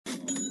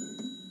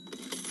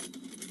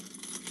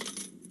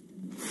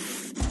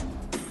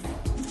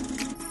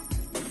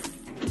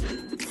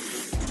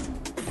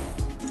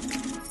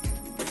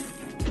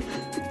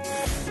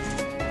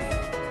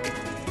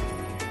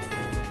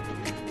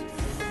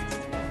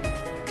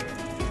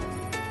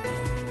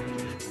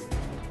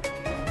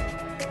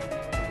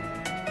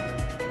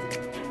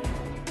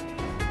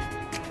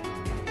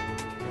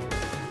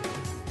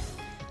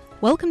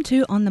Welcome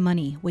to On the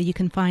Money, where you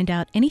can find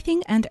out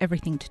anything and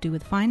everything to do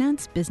with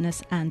finance,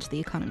 business and the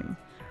economy.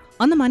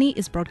 On the Money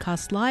is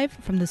broadcast live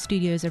from the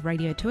studios of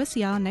Radio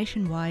 2SER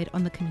nationwide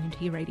on the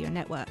Community Radio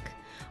Network.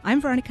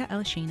 I'm Veronica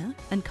Alashina,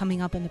 and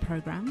coming up in the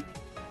program...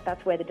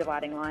 That's where the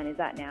dividing line is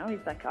at now, is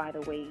like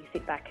either we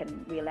sit back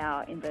and we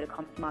allow inverted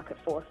commas market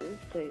forces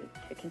to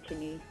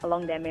continue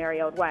along their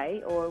merry old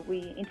way, or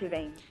we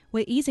intervene.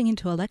 We're easing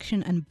into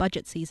election and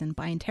budget season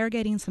by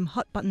interrogating some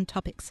hot-button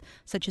topics,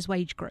 such as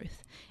wage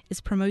growth.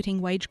 Is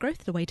promoting wage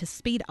growth the way to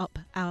speed up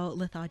our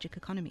lethargic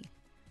economy?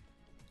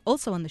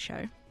 Also on the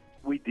show...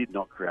 We did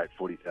not create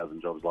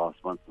 40,000 jobs last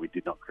month. We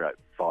did not create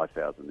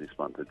 5,000 this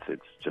month.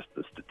 It's just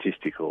a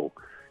statistical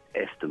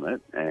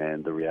estimate,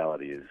 and the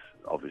reality is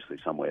obviously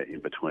somewhere in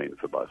between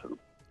for both of them.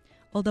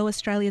 Although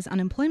Australia's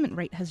unemployment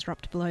rate has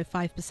dropped below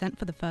 5%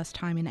 for the first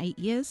time in 8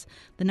 years,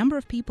 the number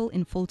of people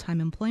in full-time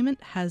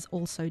employment has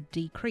also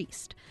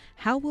decreased.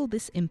 How will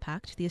this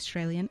impact the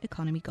Australian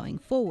economy going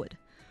forward?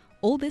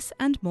 All this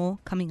and more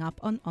coming up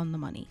on the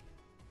Money.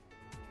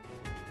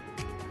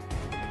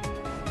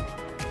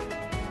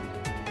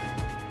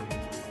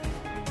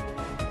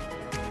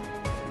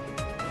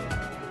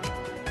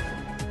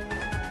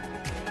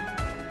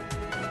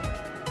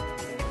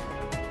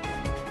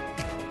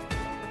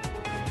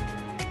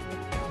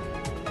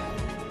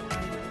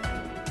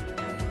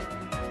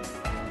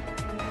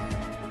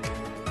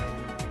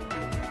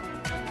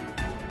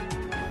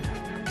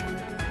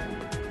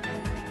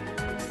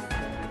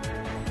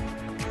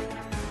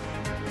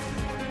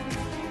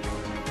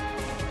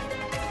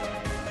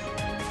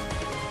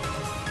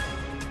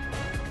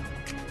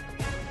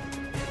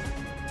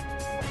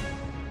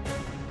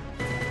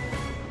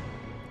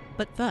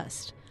 But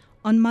first,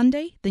 on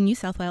Monday, the New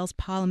South Wales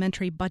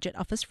Parliamentary Budget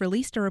Office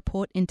released a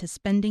report into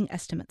spending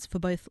estimates for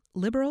both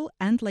Liberal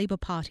and Labor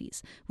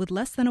parties, with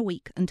less than a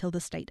week until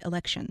the state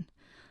election.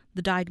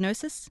 The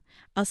diagnosis?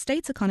 Our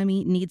state's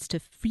economy needs to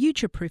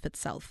future-proof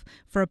itself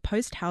for a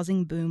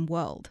post-housing boom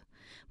world.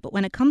 But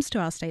when it comes to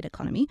our state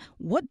economy,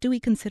 what do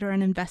we consider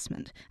an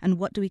investment, and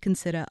what do we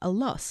consider a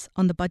loss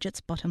on the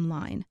budget's bottom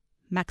line?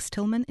 Max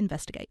Tillman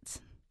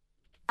investigates.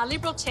 Our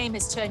Liberal team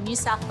has turned New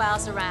South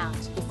Wales around.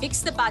 We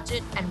fixed the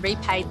budget and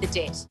repaid the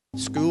debt.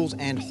 Schools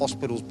and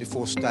hospitals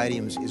before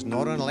stadiums is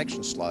not an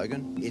election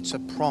slogan, it's a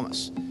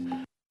promise.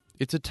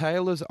 It's a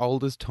tale as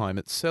old as time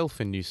itself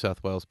in New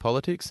South Wales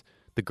politics.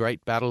 The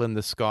great battle in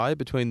the sky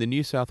between the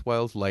New South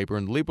Wales Labor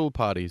and Liberal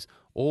parties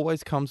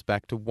always comes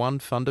back to one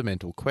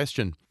fundamental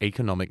question: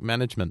 economic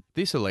management.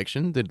 This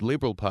election, the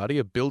Liberal Party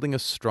are building a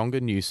stronger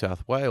New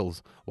South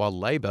Wales, while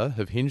Labor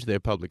have hinged their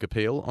public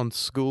appeal on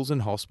schools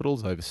and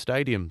hospitals over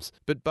stadiums.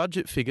 But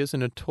budget figures are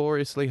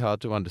notoriously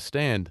hard to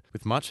understand,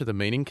 with much of the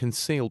meaning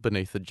concealed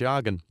beneath the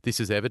jargon. This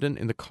is evident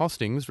in the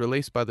costings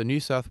released by the New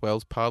South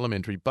Wales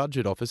Parliamentary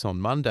Budget Office on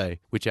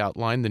Monday, which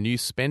outline the new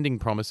spending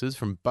promises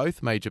from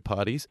both major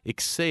parties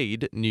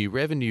exceed new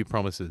revenue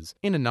promises.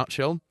 In a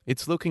nutshell,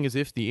 it's looking as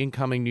if the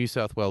incoming New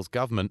South Wales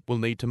government will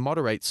need to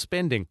moderate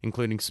spending,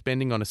 including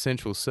spending on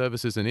essential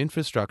services and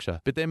infrastructure,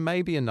 but there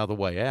may be another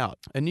way out.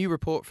 A new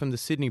report from the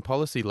Sydney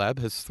Policy Lab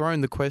has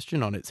thrown the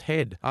question on its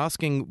head,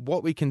 asking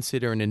what we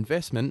consider an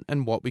investment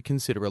and what we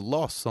consider a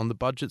loss on the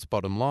budget's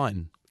bottom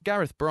line.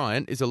 Gareth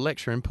Bryant is a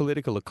lecturer in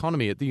political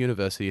economy at the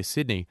University of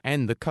Sydney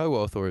and the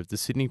co-author of the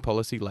Sydney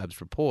Policy Lab's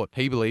report.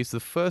 He believes the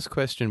first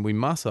question we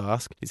must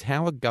ask is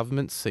how a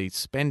government sees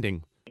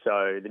spending.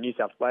 So the New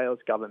South Wales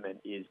government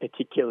is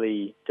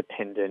particularly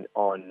dependent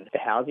on the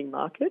housing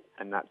market,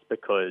 and that's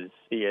because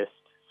the biggest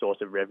source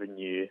of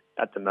revenue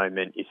at the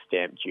moment is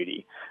stamp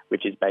duty,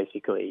 which is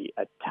basically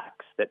a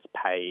tax that's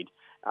paid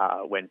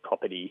when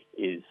property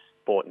is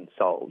bought and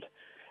sold.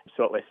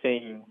 So what we're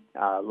seeing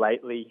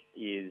lately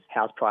is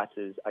house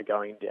prices are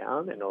going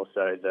down, and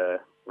also the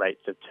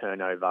rates of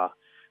turnover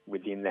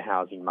within the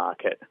housing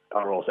market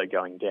are also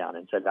going down.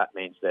 And so that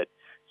means that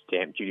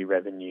stamp duty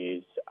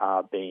revenues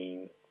are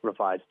being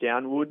revised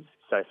downwards.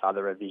 So far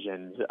the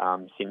revisions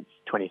since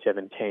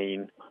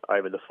 2017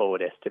 over the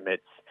forward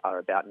estimates are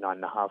about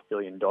 $9.5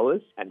 billion.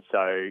 And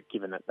so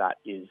given that that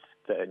is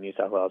the New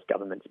South Wales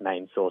government's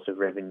main source of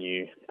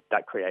revenue,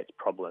 that creates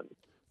problems.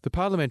 The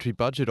Parliamentary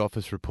Budget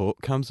Office report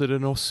comes at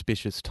an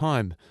auspicious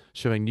time,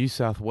 showing New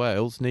South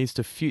Wales needs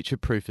to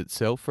future-proof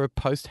itself for a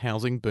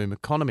post-housing boom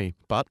economy.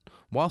 But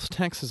whilst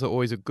taxes are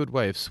always a good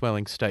way of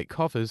swelling state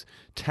coffers,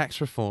 tax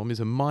reform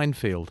is a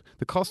minefield.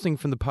 The costing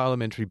from the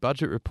Parliamentary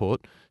Budget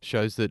report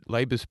shows that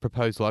Labor's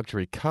proposed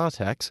luxury car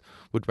tax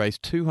would raise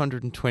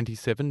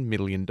 $227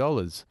 million.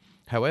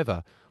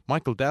 However,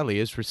 Michael Daly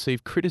has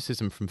received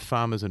criticism from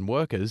farmers and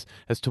workers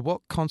as to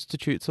what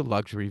constitutes a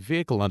luxury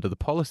vehicle under the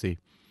policy.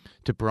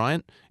 To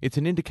Bryant, it's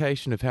an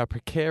indication of how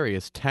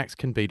precarious tax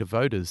can be to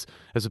voters,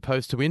 as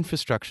opposed to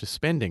infrastructure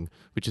spending,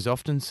 which is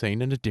often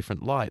seen in a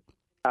different light.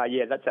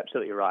 Yeah, that's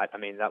absolutely right. I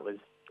mean, that was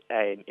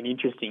an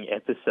interesting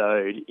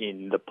episode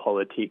in the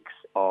politics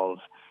of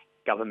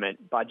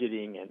government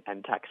budgeting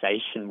and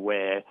taxation,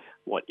 where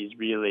what is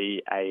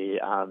really a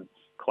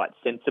quite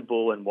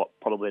sensible and what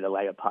probably the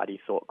Labor Party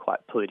thought quite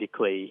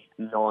politically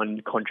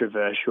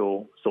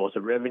non-controversial source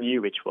of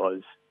revenue, which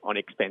was on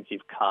expensive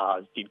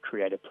cars, did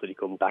create a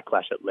political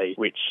backlash at least,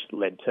 which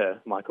led to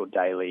Michael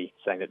Daly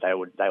saying that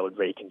they would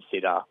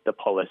reconsider the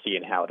policy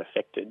and how it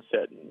affected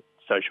certain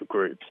social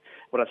groups.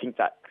 What I think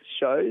that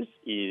shows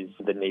is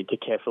the need to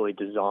carefully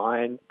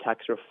design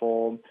tax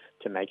reform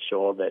to make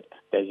sure that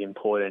there's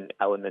important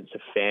elements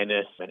of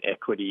fairness and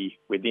equity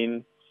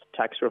within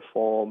tax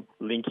reform,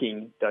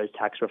 linking those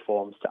tax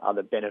reforms to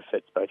other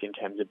benefits, both in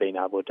terms of being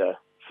able to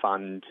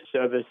fund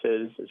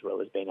services as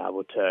well as being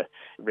able to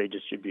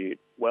redistribute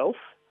wealth.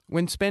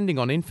 When spending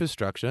on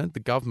infrastructure, the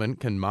government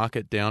can mark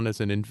it down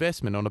as an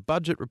investment on a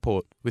budget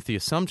report, with the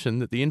assumption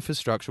that the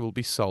infrastructure will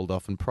be sold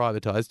off and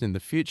privatised in the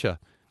future.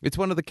 It's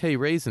one of the key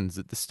reasons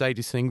that the state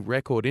is seeing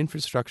record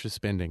infrastructure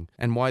spending,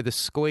 and why the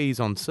squeeze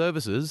on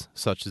services,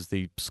 such as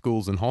the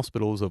schools and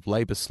hospitals of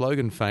Labor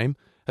slogan fame,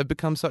 have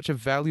become such a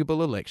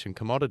valuable election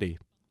commodity.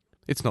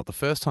 It's not the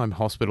first time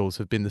hospitals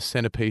have been the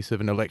centrepiece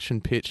of an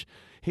election pitch.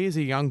 Here's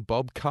a young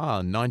Bob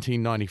Carr,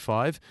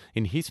 1995,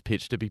 in his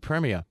pitch to be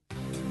Premier.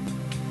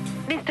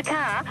 Mr.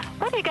 Carr,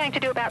 what are you going to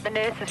do about the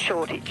nurses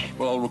shortage?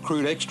 Well, I'll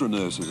recruit extra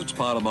nurses. It's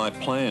part of my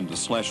plan to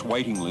slash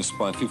waiting lists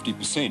by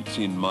 50%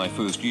 in my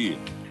first year.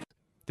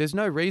 There's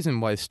no reason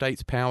why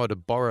states' power to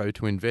borrow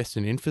to invest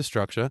in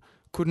infrastructure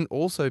couldn't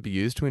also be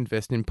used to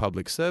invest in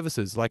public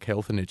services like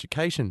health and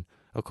education,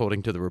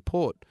 according to the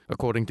report.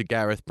 According to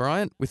Gareth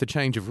Bryant, with a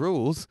change of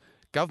rules,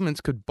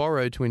 governments could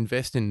borrow to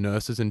invest in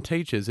nurses and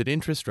teachers at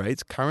interest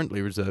rates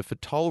currently reserved for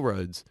toll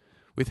roads,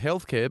 with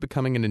healthcare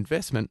becoming an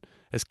investment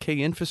as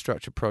key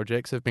infrastructure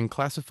projects have been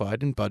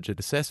classified in budget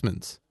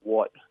assessments.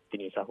 What the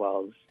New South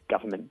Wales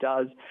government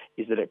does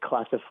is that it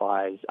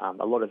classifies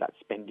a lot of that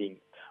spending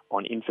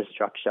on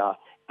infrastructure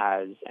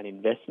as an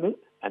investment,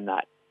 and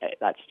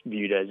that's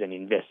viewed as an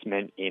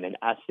investment in an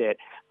asset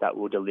that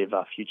will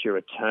deliver future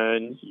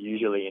returns,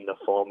 usually in the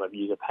form of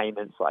user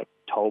payments like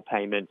toll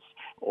payments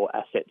or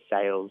asset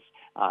sales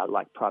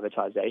like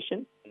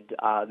privatisation.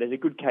 And, there's a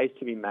good case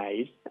to be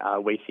made,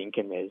 we think,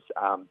 and there's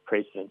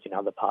precedents in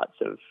other parts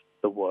of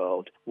the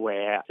world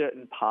where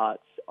certain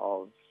parts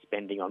of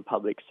spending on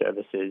public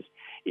services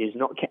is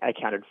not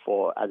accounted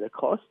for as a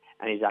cost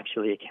and is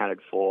actually accounted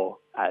for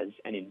as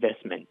an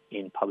investment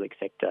in public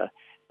sector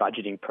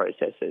budgeting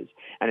processes.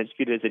 And it's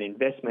viewed as an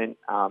investment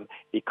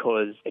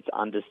because it's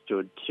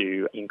understood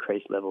to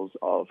increase levels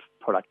of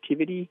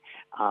productivity,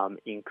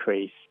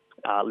 increase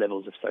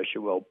levels of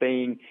social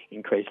well-being,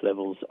 increase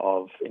levels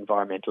of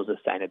environmental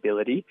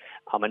sustainability.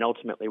 And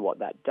ultimately what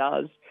that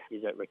does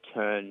is it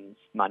returns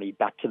money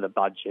back to the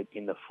budget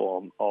in the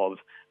form of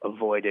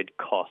avoided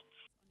costs.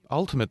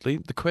 Ultimately,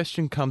 the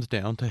question comes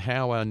down to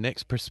how our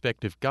next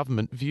prospective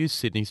government views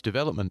Sydney's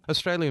development.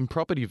 Australian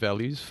property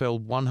values fell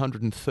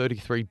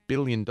 $133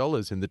 billion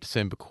in the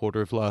December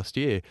quarter of last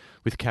year,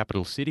 with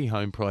capital city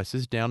home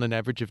prices down an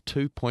average of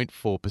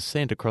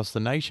 2.4% across the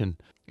nation.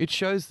 It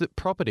shows that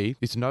property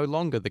is no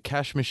longer the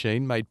cash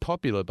machine made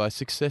popular by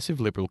successive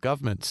Liberal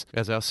governments.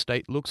 As our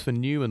state looks for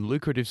new and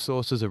lucrative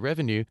sources of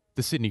revenue,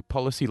 the Sydney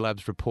Policy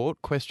Labs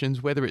report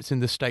questions whether it's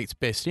in the state's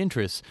best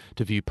interests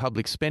to view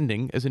public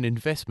spending as an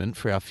investment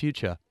for our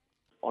future.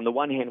 On the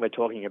one hand, we're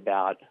talking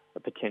about a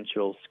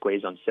potential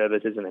squeeze on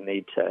services and the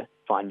need to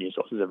find new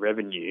sources of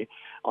revenue.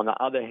 On the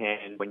other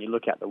hand, when you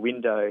look out the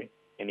window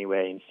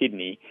anywhere in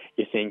Sydney,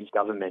 you're seeing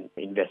government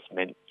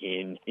investment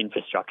in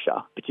infrastructure,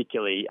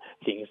 particularly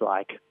things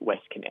like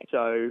WestConnect.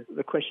 So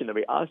the question that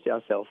we asked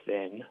ourselves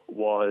then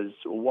was,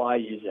 why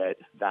is it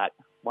that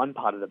one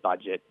part of the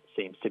budget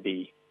seems to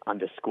be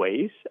under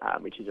squeeze,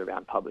 which is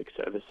around public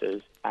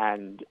services,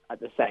 and at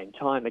the same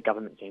time the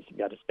government seems to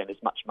be able to spend as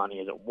much money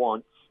as it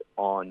wants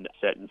on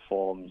certain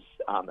forms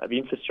of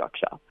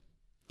infrastructure.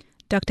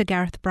 Dr.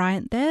 Gareth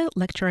Bryant there,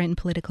 lecturer in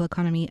political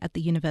economy at the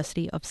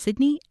University of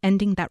Sydney,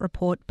 ending that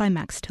report by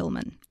Max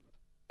Tillman.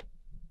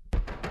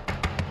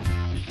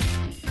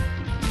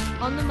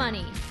 On the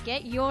money,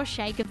 get your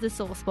shake of the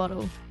sauce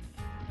bottle.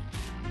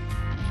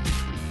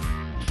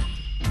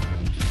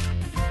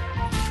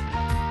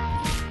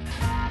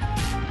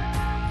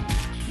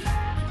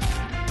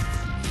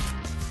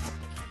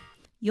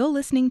 You're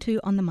listening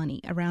to On the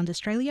Money, Around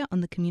Australia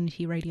on the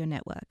Community Radio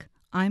Network.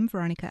 I'm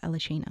Veronica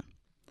Alashina.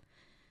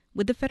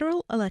 With the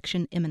federal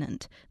election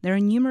imminent, there are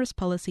numerous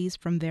policies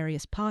from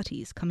various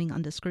parties coming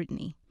under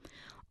scrutiny.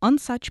 On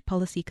such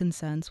policy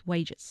concerns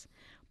wages,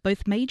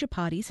 both major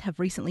parties have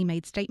recently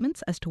made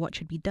statements as to what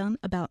should be done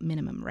about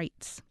minimum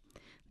rates.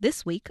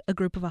 This week, a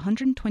group of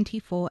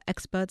 124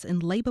 experts in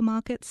labour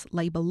markets,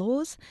 labour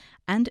laws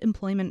and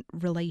employment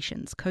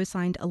relations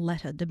co-signed a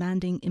letter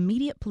demanding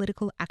immediate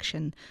political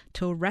action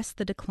to arrest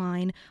the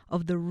decline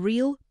of the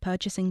real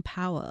purchasing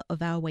power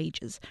of our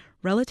wages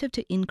relative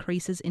to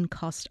increases in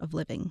cost of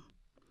living.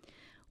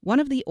 One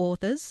of the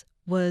authors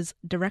was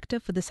Director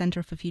for the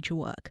Centre for Future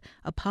Work,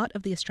 a part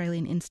of the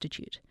Australian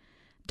Institute.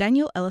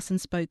 Daniel Ellison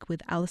spoke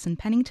with Alison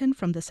Pennington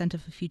from the Centre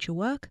for Future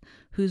Work,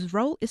 whose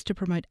role is to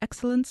promote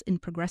excellence in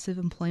progressive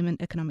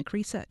employment economic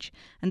research,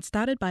 and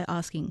started by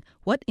asking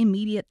what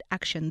immediate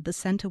action the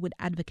centre would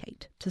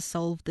advocate to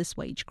solve this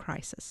wage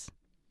crisis.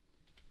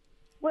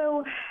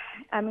 Well,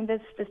 I mean,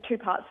 there's two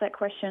parts to that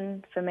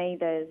question. For me,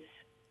 there's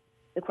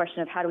the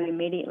question of how do we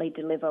immediately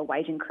deliver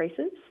wage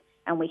increases,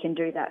 and we can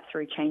do that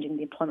through changing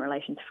the employment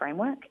relations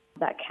framework.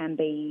 That can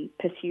be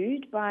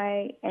pursued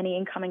by any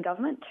incoming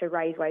government to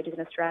raise wages in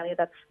Australia.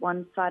 That's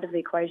one side of the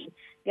equation.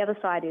 The other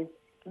side is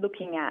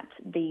looking at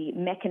the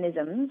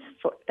mechanisms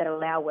that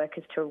allow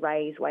workers to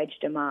raise wage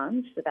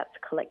demands, so that's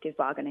collective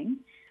bargaining.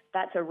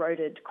 That's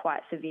eroded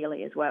quite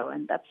severely as well,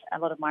 and that's a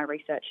lot of my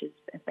research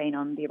has been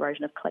on the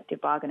erosion of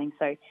collective bargaining.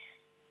 So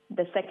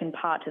the second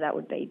part to that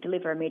would be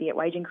deliver immediate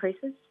wage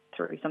increases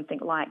through something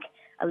like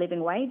a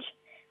living wage,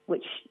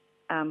 which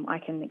I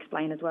can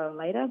explain as well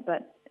later,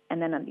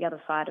 and then on the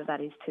other side of that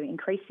is to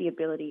increase the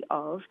ability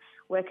of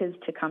workers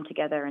to come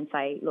together and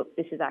say, look,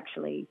 this is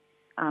actually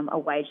a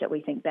wage that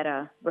we think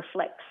better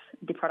reflects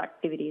the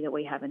productivity that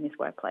we have in this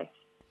workplace.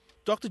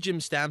 Dr.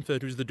 Jim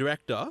Stamford, who's the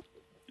director,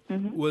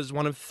 was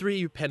one of three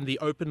who penned the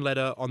open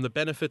letter on the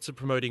benefits of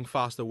promoting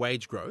faster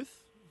wage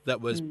growth that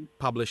was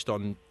published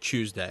on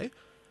Tuesday.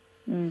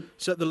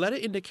 So the letter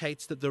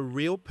indicates that the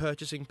real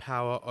purchasing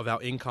power of our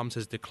incomes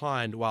has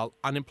declined while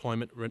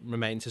unemployment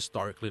remains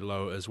historically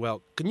low as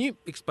well. Can you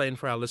explain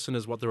for our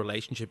listeners what the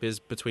relationship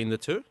is between the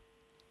two?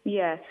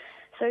 Yeah.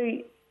 So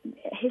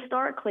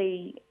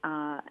historically,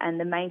 and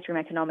the mainstream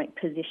economic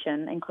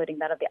position, including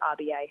that of the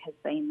RBA, has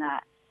been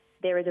that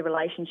there is a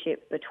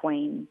relationship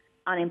between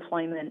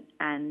unemployment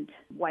and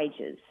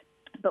wages.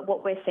 But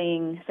what we're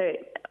seeing, so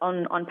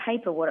on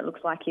paper, what it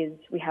looks like is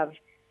we have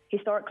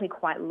historically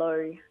quite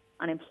low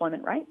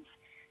unemployment rates.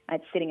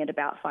 It's sitting at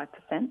about 5%.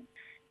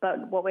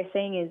 But what we're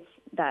seeing is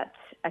that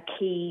a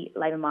key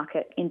labour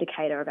market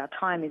indicator of our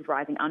time is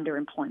rising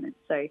underemployment.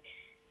 So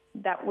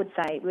that would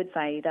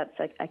say that's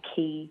a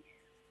key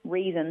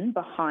reason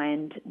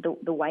behind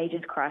the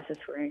wages crisis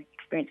we're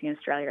experiencing in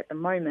Australia at the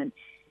moment,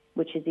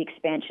 which is the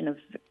expansion of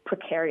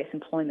precarious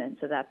employment.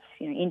 So that's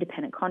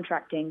independent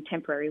contracting,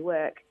 temporary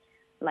work,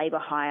 labour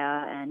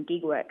hire and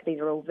gig work.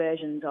 These are all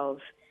versions of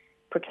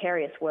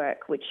precarious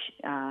work which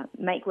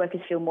make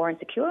workers feel more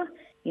insecure,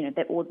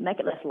 that will make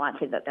it less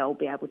likely that they'll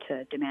be able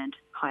to demand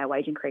higher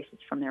wage increases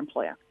from their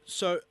employer.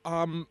 So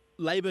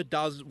Labor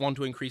does want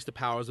to increase the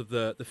powers of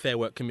the Fair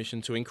Work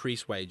Commission to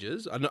increase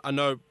wages. I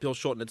know Bill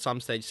Shorten at some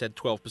stage said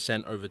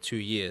 12% over 2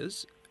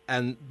 years,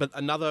 but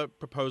another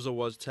proposal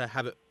was to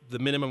have the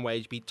minimum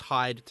wage be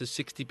tied to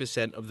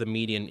 60% of the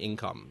median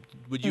income.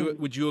 Would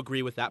you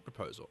agree with that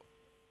proposal?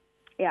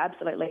 Yeah,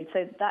 absolutely.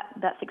 So that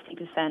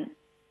 60%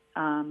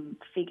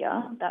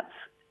 figure, that's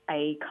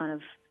a kind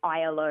of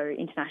ILO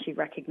internationally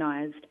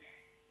recognised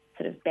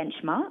sort of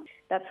benchmark.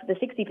 That's the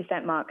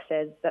 60% mark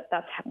says that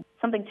that's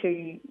something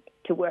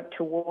to work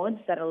towards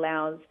that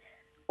allows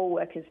all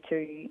workers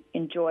to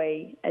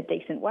enjoy a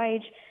decent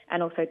wage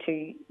and also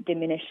to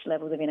diminish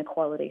levels of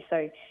inequality.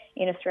 So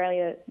in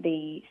Australia,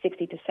 the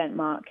 60%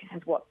 mark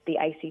has what the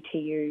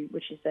ACTU,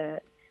 which is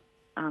the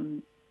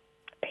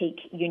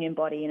peak union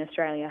body in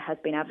Australia, has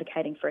been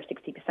advocating for a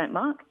 60%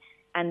 mark.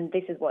 And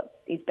this is what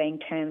is being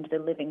termed the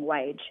living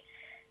wage.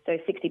 So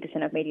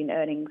 60% of median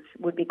earnings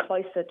would be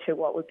closer to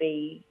what would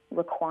be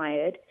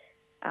required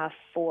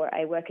for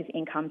a worker's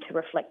income to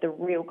reflect the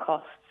real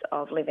costs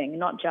of living,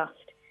 not just,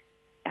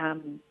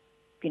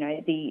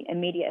 the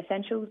immediate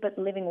essentials, but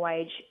the living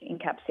wage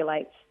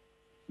encapsulates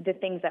the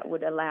things that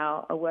would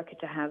allow a worker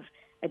to have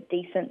a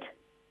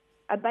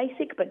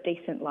basic but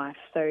decent life.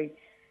 So,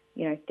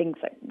 things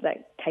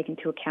that take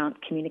into account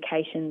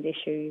communications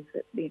issues,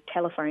 the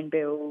telephone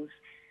bills,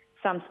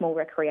 some small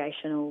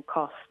recreational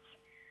costs.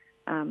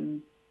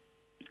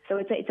 So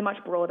it's a much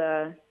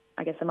broader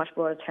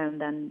term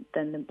than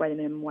where the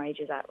minimum wage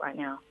is at right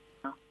now.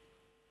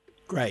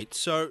 Great.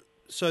 So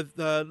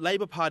the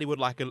Labor Party would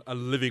like a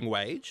living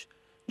wage.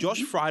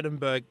 Josh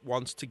Frydenberg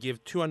wants to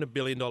give $200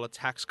 billion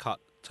tax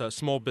cut to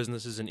small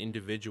businesses and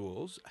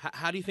individuals.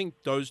 How do you think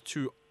those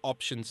two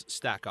options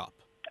stack up?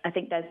 I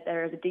think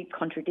there is a deep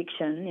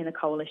contradiction in the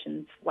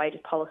Coalition's wages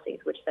policies,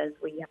 which says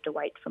we have to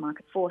wait for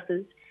market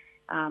forces.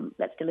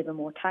 Let's deliver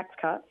more tax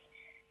cuts.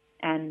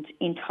 And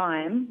in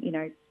time,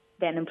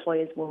 then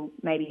employers will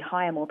maybe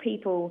hire more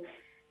people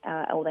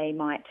or they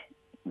might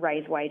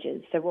raise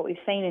wages. So what we've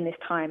seen in this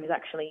time is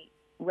actually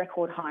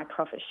record high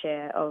profit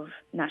share of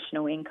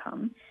national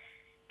income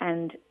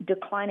and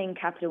declining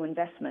capital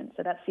investment.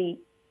 So that's the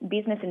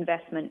business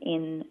investment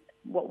in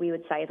what we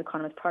would say is a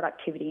kind of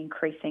productivity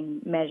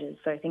increasing measures.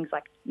 So things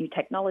like new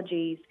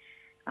technologies,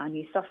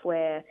 new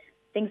software,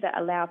 things that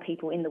allow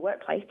people in the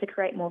workplace to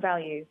create more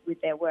value with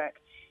their work.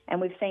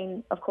 And we've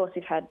seen, of course,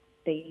 we've had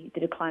the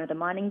decline of the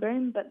mining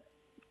boom, but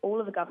all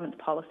of the government's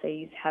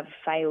policies have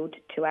failed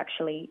to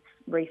actually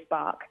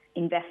re-spark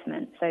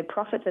investment. So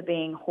profits are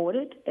being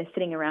hoarded, they're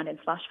sitting around in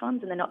slush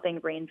funds and they're not being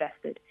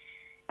reinvested.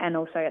 And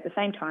also at the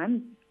same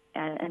time,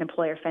 an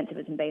employer offensive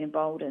has been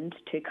emboldened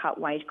to cut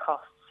wage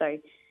costs. So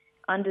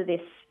under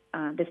this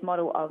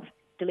model of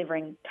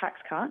delivering tax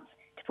cuts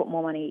to put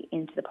more money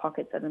into the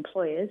pockets of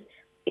employers,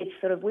 it's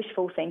sort of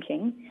wishful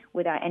thinking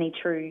without any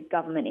true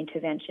government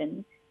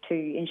intervention to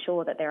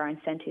ensure that there are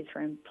incentives for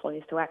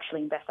employers to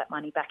actually invest that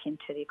money back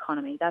into the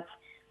economy.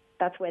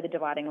 That's where the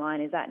dividing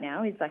line is at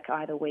now, is like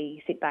either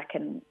we sit back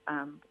and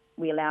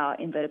we allow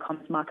inverted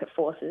commas market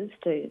forces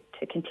to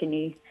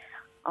continue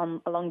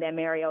along their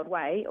merry old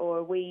way,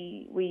 or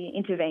we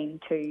intervene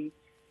to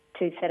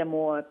set a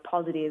more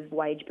positive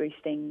wage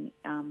boosting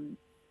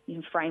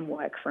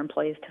framework for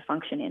employers to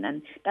function in.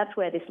 And that's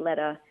where this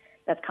letter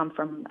that's come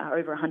from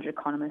over 100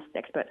 economists,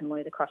 experts and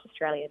lawyers across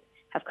Australia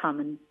have come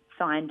and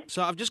signed.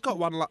 So I've just got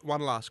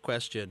one last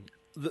question.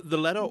 The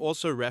letter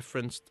also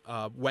referenced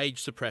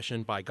wage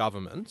suppression by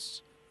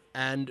governments,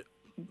 and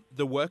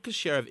the workers'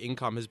 share of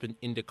income has been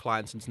in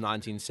decline since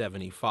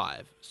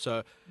 1975.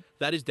 So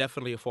that is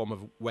definitely a form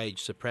of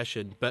wage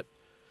suppression. But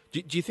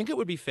do you think it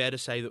would be fair to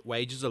say that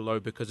wages are low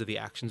because of the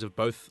actions of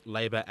both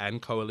Labor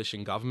and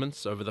coalition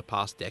governments over the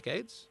past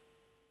decades?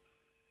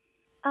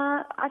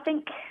 I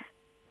think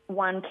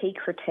one key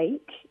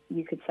critique,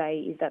 you could say,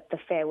 is that the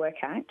Fair Work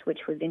Act, which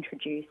was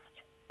introduced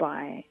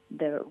by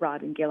the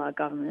Rudd and Gillard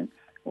governments,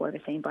 or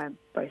overseen by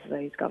both of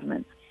those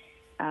governments,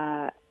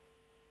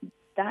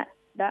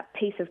 that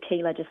piece of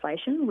key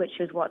legislation, which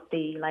is what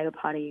the Labor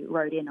Party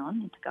rode in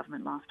on into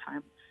government last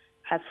time,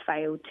 has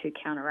failed to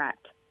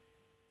counteract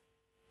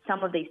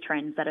some of these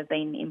trends that have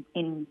been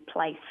in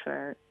place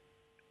for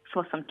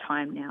some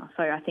time now.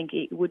 So I think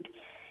it would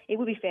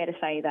be fair to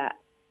say that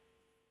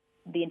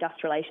the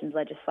industrial relations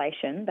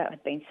legislation that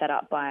had been set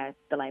up by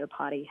the Labor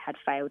Party had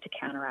failed to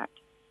counteract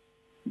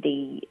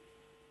the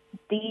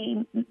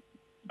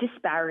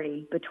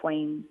disparity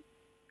between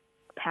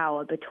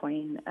power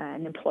between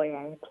an employer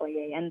and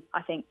employee. And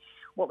I think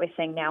what we're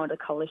seeing now in the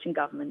coalition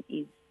government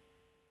is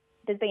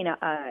there's been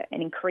an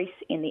increase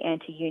in the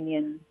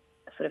anti-union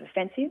sort of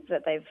offensive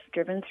that they've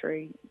driven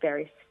through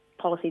various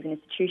policies and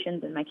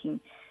institutions, and making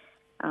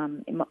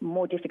it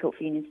more difficult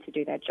for unions to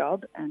do their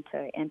job and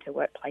to enter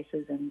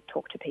workplaces and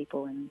talk to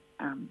people and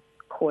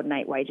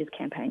coordinate wages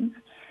campaigns.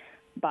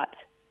 But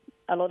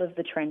a lot of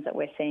the trends that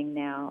we're seeing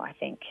now, I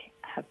think,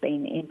 have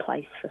been in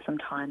place for some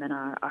time and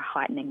are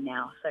heightening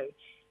now. So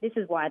this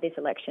is why this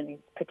election is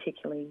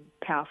particularly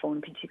powerful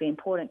and particularly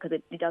important, because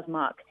it does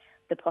mark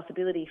the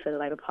possibility for the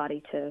Labor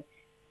Party to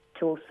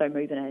also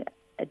move in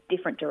a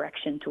different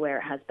direction to where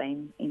it has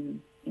been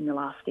in the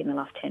last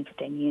 10,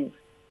 15 years.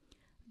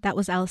 That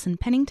was Alison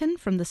Pennington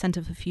from the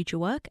Centre for Future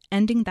Work,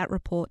 ending that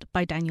report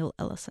by Daniel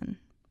Ellison.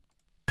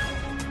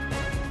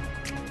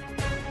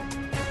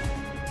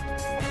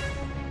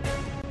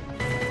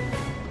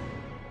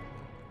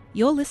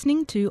 You're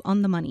listening to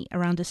On the Money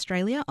around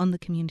Australia on the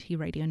Community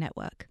Radio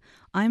Network.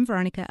 I'm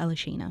Veronica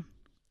Alashina.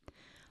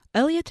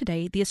 Earlier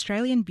today, the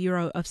Australian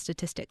Bureau of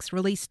Statistics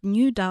released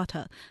new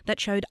data that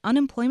showed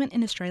unemployment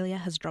in Australia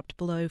has dropped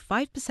below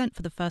 5%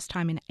 for the first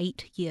time in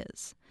 8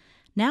 years.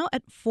 Now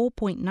at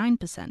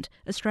 4.9%,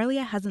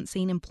 Australia hasn't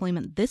seen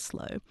employment this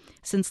low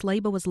since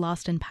Labor was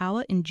last in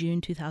power in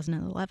June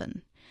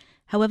 2011.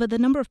 However, the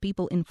number of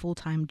people in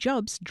full-time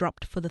jobs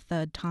dropped for the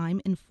third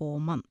time in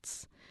 4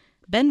 months.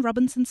 Ben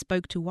Robinson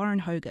spoke to Warren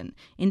Hogan,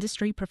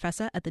 industry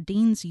professor at the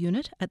Dean's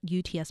Unit at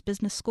UTS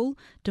Business School,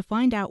 to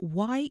find out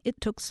why it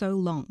took so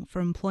long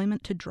for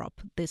employment to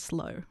drop this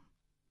low.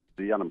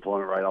 The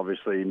unemployment rate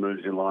obviously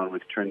moves in line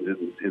with trends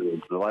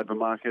in the labour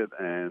market,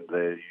 and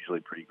they're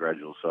usually pretty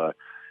gradual. So,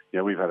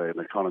 we've had an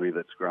economy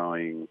that's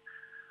growing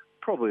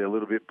probably a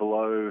little bit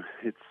below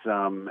its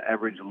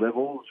average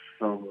levels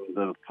from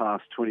the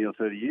past 20 or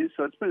 30 years.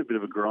 So it's been a bit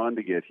of a grind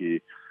to get here.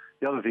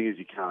 The other thing is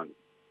you can't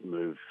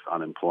move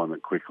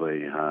unemployment quickly,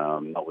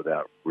 not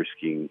without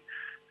risking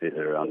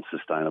either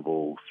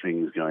unsustainable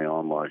things going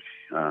on like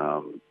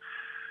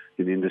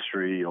in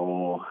industry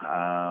or,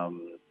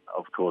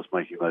 of course,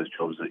 making those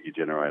jobs that you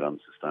generate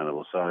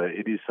unsustainable. So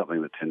it is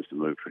something that tends to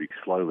move pretty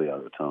slowly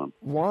over time.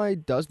 Why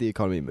does the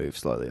economy move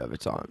slowly over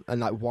time?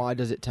 And why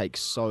does it take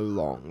so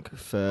long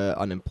for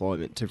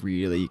unemployment to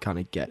really kind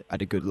of get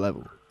at a good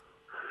level?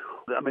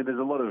 I mean, there's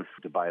a lot of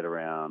debate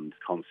around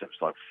concepts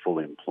like full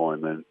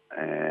employment,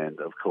 and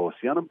of course,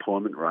 the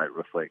unemployment rate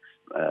reflects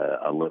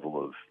a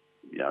level of,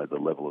 the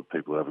level of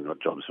people who haven't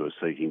got jobs who are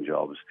seeking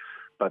jobs.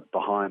 But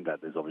behind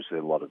that, there's obviously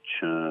a lot of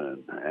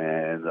churn,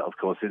 and of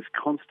course, there's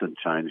constant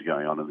change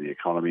going on in the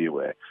economy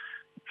where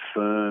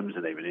firms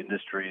and even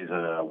industries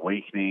are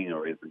weakening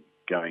or even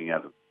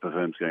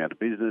firms going out of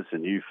business,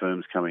 and new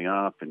firms coming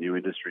up, and new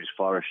industries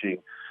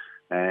flourishing.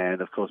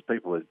 And, of course,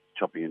 people are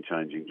chopping and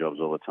changing jobs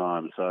all the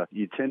time. So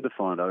you tend to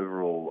find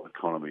overall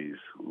economies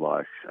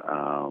like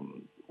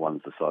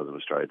ones the size of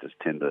Australia just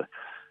tend to,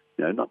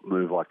 not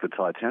move like the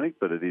Titanic,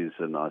 but it is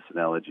a nice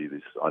analogy,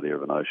 this idea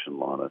of an ocean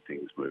liner,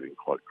 things moving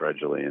quite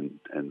gradually and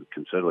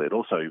concertedly. It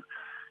also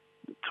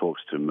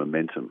talks to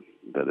momentum,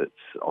 that it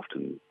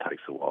often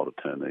takes a while to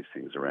turn these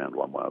things around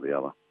one way or the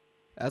other.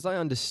 As I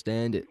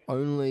understand it,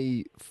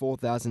 only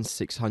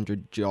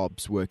 4,600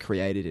 jobs were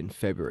created in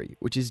February,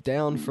 which is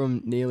down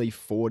from nearly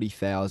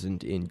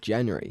 40,000 in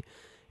January.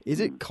 Is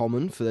it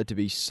common for there to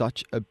be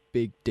such a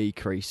big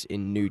decrease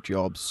in new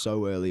jobs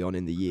so early on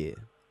in the year?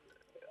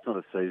 It's not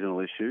a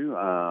seasonal issue.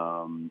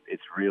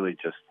 It's really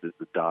just that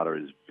the data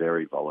is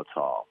very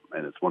volatile,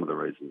 and it's one of the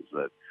reasons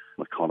that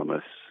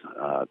economists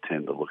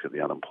tend to look at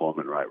the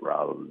unemployment rate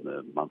rather than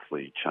the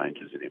monthly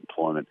changes in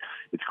employment.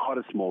 It's quite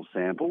a small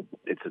sample.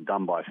 It's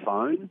done by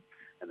phone,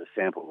 and the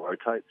sample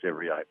rotates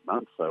every 8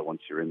 months. So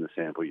once you're in the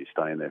sample, you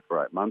stay in there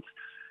for 8 months.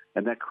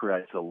 And that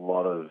creates a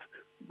lot of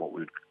what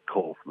we would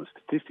call, from a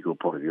statistical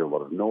point of view, a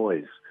lot of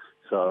noise.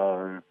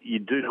 So you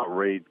do not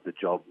read the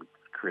job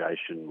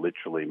creation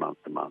literally month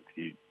to month.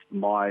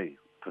 My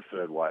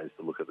preferred way is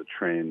to look at the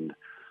trend,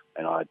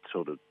 and I'd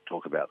sort of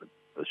talk about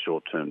the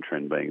short-term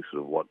trend being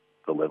sort of what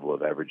the level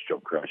of average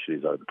job creation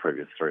is over the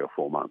previous 3 or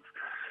 4 months.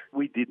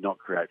 We did not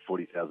create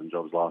 40,000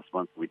 jobs last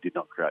month. We did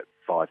not create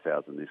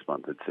 5,000 this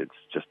month. It's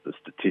just a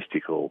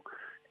statistical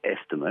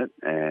estimate,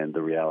 and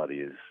the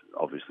reality is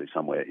obviously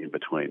somewhere in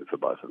between for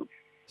both of them.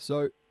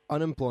 So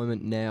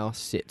unemployment now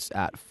sits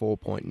at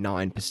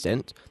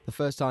 4.9%, the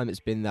first time it's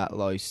been that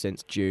low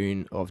since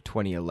June of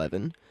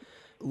 2011.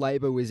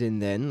 Labor was in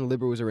then,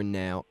 Liberals are in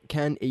now.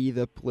 Can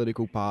either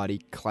political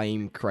party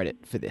claim credit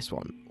for this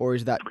one? Or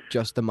is that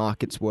just the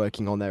markets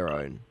working on their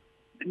own?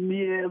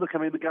 Yeah, look, I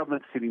mean, the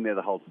government's sitting there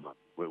the whole time,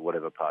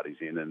 whatever party's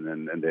in,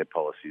 and their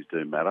policies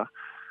do matter.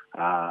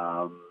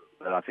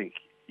 But I think,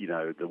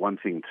 the one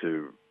thing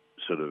to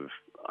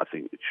I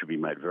think it should be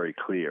made very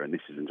clear, and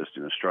this isn't just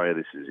in Australia,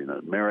 this is in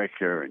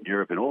America and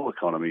Europe and all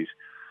economies,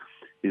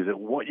 is that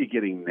what you're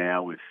getting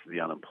now with the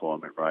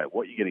unemployment rate,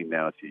 what you're getting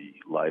now with the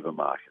labour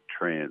market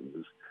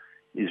trends,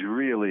 is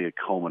really a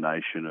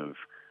culmination of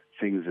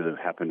things that have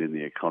happened in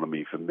the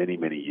economy for many,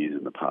 many years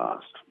in the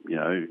past.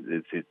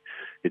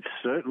 It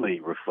certainly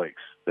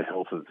reflects the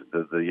health of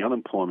the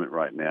unemployment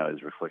rate now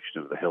is a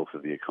reflection of the health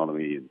of the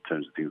economy in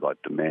terms of things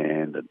like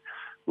demand and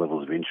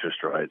levels of interest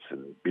rates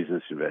and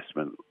business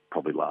investment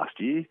probably last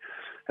year.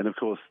 And of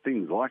course,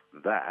 things like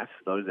that,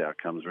 those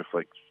outcomes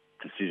reflect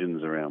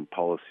decisions around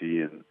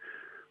policy and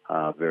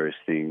various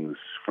things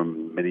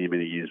from many,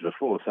 many years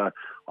before. So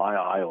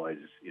I always,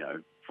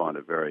 find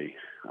it very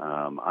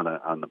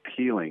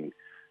unappealing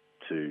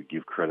to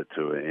give credit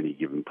to any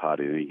given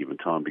party at any given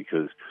time,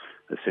 because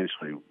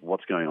essentially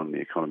what's going on in the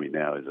economy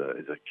now is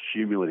a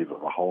cumulative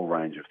of a whole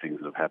range of things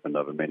that have happened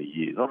over many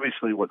years.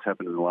 Obviously, what's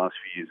happened in the last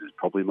few years is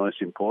probably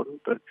most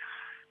important, but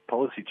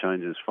policy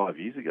changes 5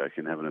 years ago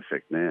can have an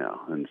effect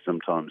now, and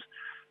sometimes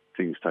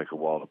things take a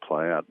while to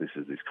play out. This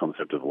is this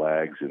concept of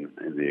lags in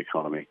the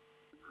economy.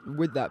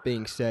 With that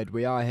being said,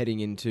 we are heading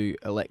into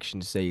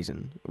election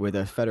season, with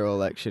a federal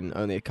election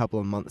only a couple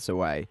of months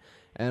away,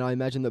 and I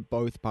imagine that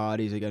both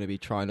parties are going to be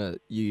trying to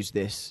use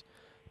this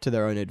to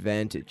their own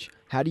advantage.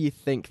 How do you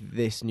think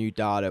this new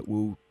data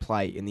will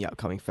play in the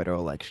upcoming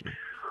federal election?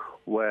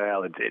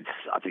 Well,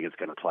 I think it's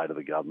going to play to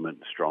the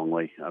government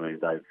strongly. I mean,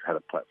 they've had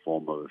a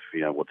platform of,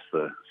 what's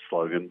the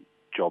slogan?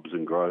 Jobs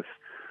and growth.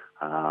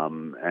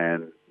 And,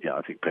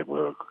 I think people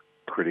who are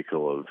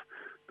critical of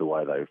the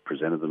way they've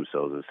presented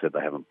themselves have said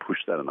they haven't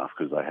pushed that enough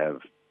because they have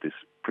this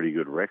pretty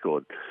good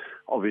record.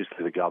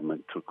 Obviously, the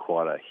government took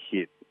quite a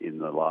hit in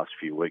the last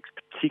few weeks,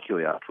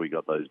 particularly after we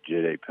got those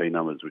GDP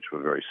numbers, which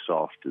were very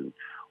soft, and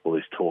all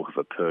this talk of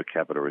a per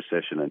capita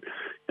recession. And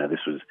this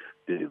was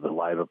the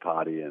Labor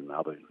Party and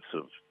other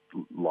sort of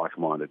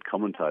like-minded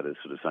commentators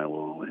sort of saying,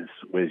 well,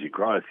 where's your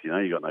growth? You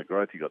got no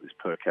growth, you got this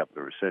per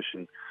capita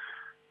recession.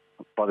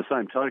 By the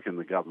same token,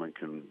 the government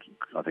can,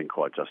 I think,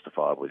 quite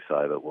justifiably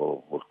say that,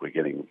 well, look, we're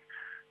getting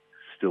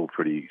still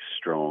pretty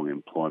strong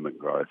employment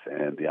growth,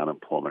 and the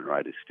unemployment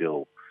rate is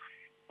still,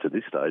 to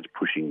this stage,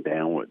 pushing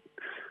downward.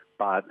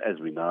 But as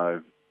we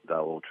know, they'll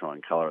all try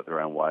and colour it their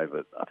own way,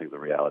 but I think the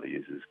reality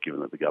is given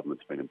that the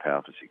government's been in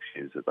power for 6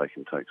 years, that they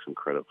can take some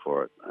credit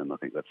for it, and I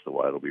think that's the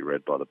way it'll be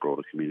read by the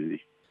broader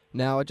community.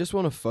 Now, I just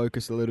want to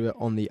focus a little bit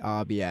on the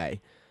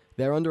RBA.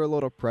 They're under a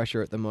lot of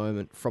pressure at the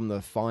moment from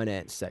the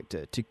finance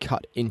sector to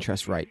cut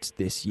interest rates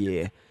this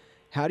year.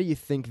 How do you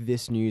think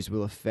this news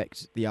will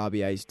affect the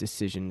RBA's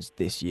decisions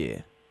this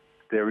year?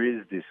 There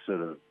is this sort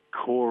of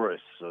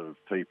chorus of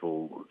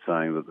people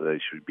saying that they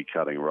should be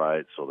cutting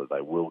rates or that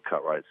they will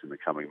cut rates in the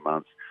coming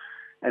months.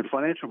 And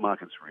financial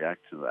markets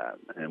react to that.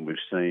 And we've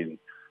seen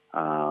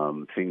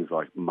things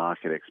like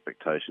market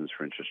expectations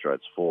for interest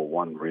rates fall.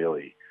 One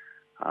really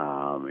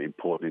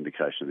important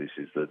indication of this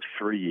is the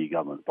 3-year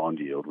government bond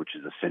yield, which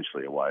is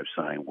essentially a way of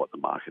saying what the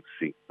markets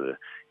think the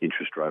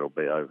interest rate will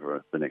be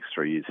over the next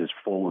 3 years, has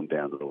fallen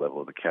down to the level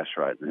of the cash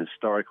rate. And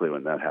historically,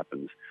 when that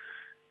happens,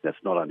 that's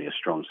not only a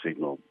strong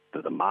signal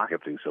that the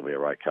market thinks there'll be a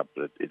rate cut,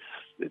 but it's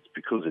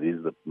because it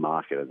is the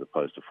market as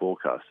opposed to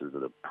forecasters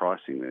that are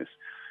pricing this.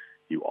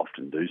 You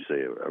often do see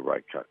a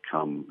rate cut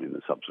come in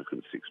the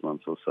subsequent 6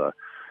 months or so.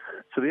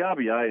 So the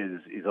RBA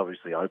is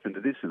obviously open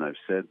to this, and they've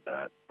said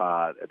that.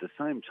 But at the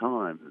same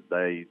time,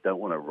 they don't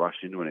want to rush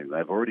into anything.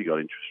 They've already got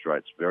interest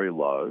rates very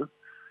low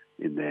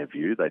in their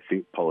view. They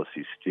think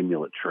policy is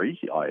stimulatory,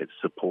 i.e. it's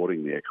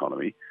supporting the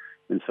economy.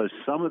 And so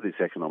some of this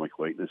economic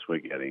weakness we're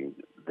getting,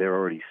 they're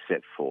already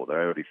set for. They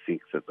already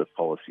think that the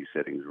policy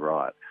setting's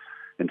right.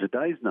 And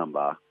today's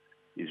number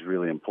is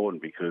really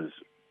important because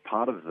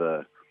part of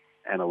the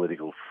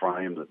analytical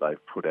frame that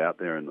they've put out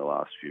there in the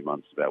last few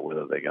months about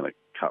whether they're going to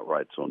cut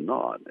rates or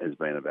not has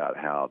been about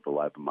how the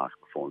labour market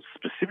performs.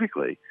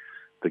 Specifically,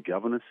 the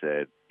governor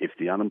said if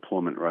the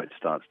unemployment rate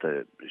starts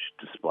to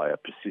display a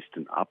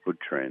persistent upward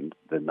trend,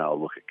 then they'll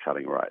look at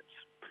cutting rates.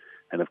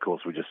 And, of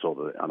course, we just saw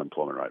the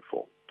unemployment rate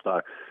fall.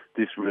 So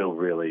this will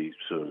really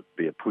sort of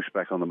be a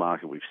pushback on the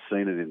market. We've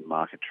seen it in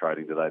market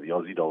trading today. The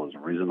Aussie dollar's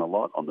risen a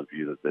lot on the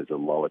view that there's a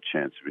lower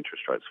chance of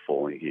interest rates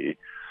falling here.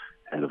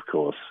 And, of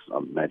course, I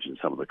imagine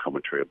some of the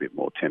commentary a bit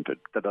more tempered.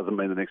 That doesn't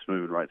mean the next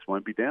move in rates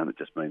won't be down. It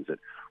just means that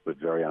we're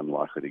very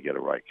unlikely to get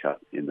a rate cut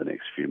in the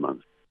next few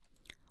months.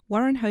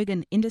 Warren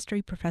Hogan,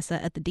 Industry Professor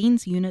at the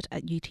Dean's Unit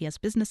at UTS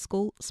Business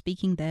School,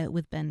 speaking there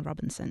with Ben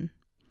Robinson.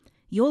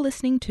 You're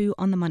listening to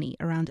On the Money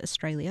Around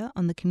Australia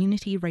on the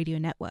Community Radio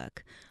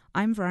Network.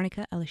 I'm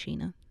Veronica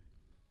Alashina.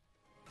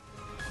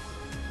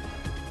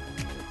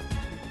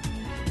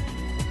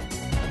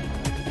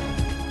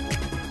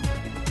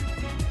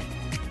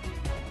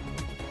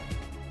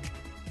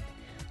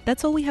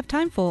 That's all we have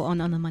time for on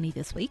the Money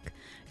this week.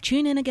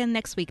 Tune in again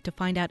next week to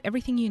find out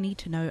everything you need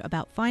to know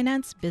about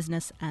finance,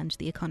 business, and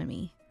the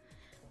economy.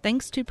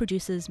 Thanks to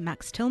producers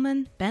Max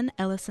Tillman, Ben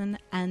Ellison,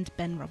 and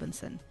Ben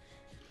Robinson,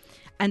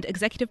 and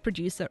executive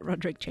producer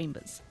Roderick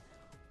Chambers.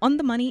 On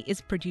the Money is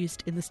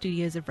produced in the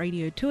studios of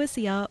Radio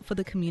 2SER for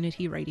the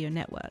Community Radio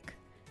Network.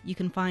 You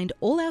can find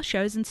all our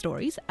shows and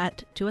stories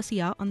at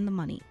 2SER on the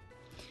Money.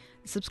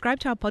 Subscribe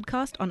to our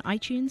podcast on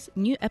iTunes.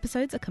 New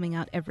episodes are coming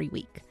out every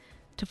week.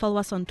 To follow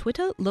us on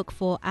Twitter, look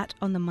for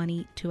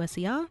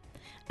 @OnTheMoney2SER,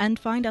 and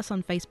find us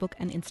on Facebook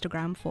and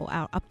Instagram for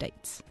our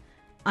updates.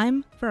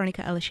 I'm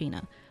Veronica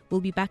Alashina.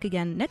 We'll be back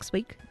again next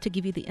week to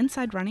give you the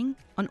inside running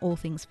on all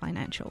things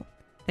financial.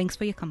 Thanks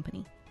for your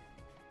company.